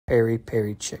Peri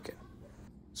Peri chicken.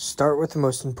 Start with the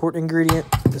most important ingredient,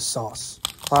 the sauce.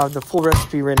 I'll have the full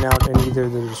recipe written out in either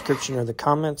the description or the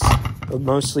comments, but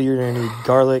mostly you're going to need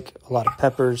garlic, a lot of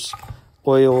peppers,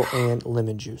 oil, and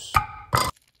lemon juice.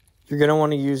 You're going to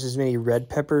want to use as many red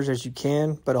peppers as you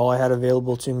can, but all I had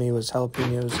available to me was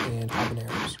jalapenos and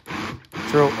habaneros.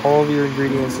 Throw all of your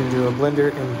ingredients into a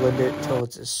blender and blend it until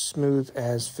it's as smooth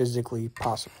as physically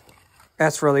possible.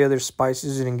 As for all the other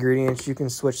spices and ingredients, you can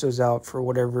switch those out for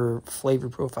whatever flavor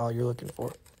profile you're looking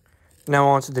for. Now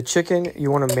onto the chicken.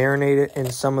 You want to marinate it in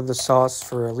some of the sauce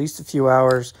for at least a few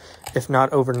hours, if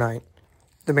not overnight.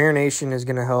 The marination is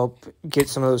going to help get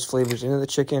some of those flavors into the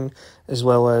chicken, as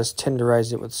well as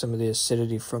tenderize it with some of the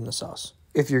acidity from the sauce.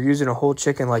 If you're using a whole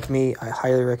chicken like me, I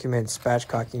highly recommend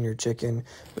spatchcocking your chicken,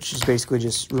 which is basically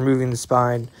just removing the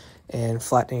spine and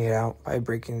flattening it out by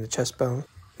breaking the chest bone.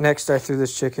 Next, I threw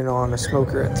this chicken on a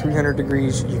smoker at 300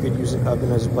 degrees. You could use an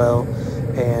oven as well,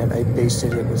 and I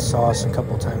basted it with sauce a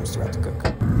couple times throughout the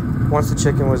cook. Once the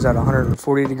chicken was at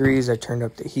 140 degrees, I turned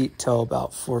up the heat till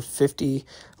about 450.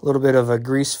 A little bit of a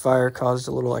grease fire caused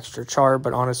a little extra char,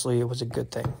 but honestly, it was a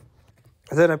good thing.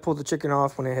 And then I pulled the chicken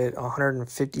off when it hit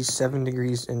 157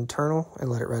 degrees internal and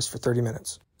let it rest for 30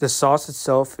 minutes. The sauce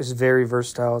itself is very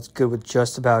versatile. It's good with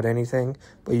just about anything,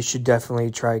 but you should definitely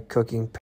try cooking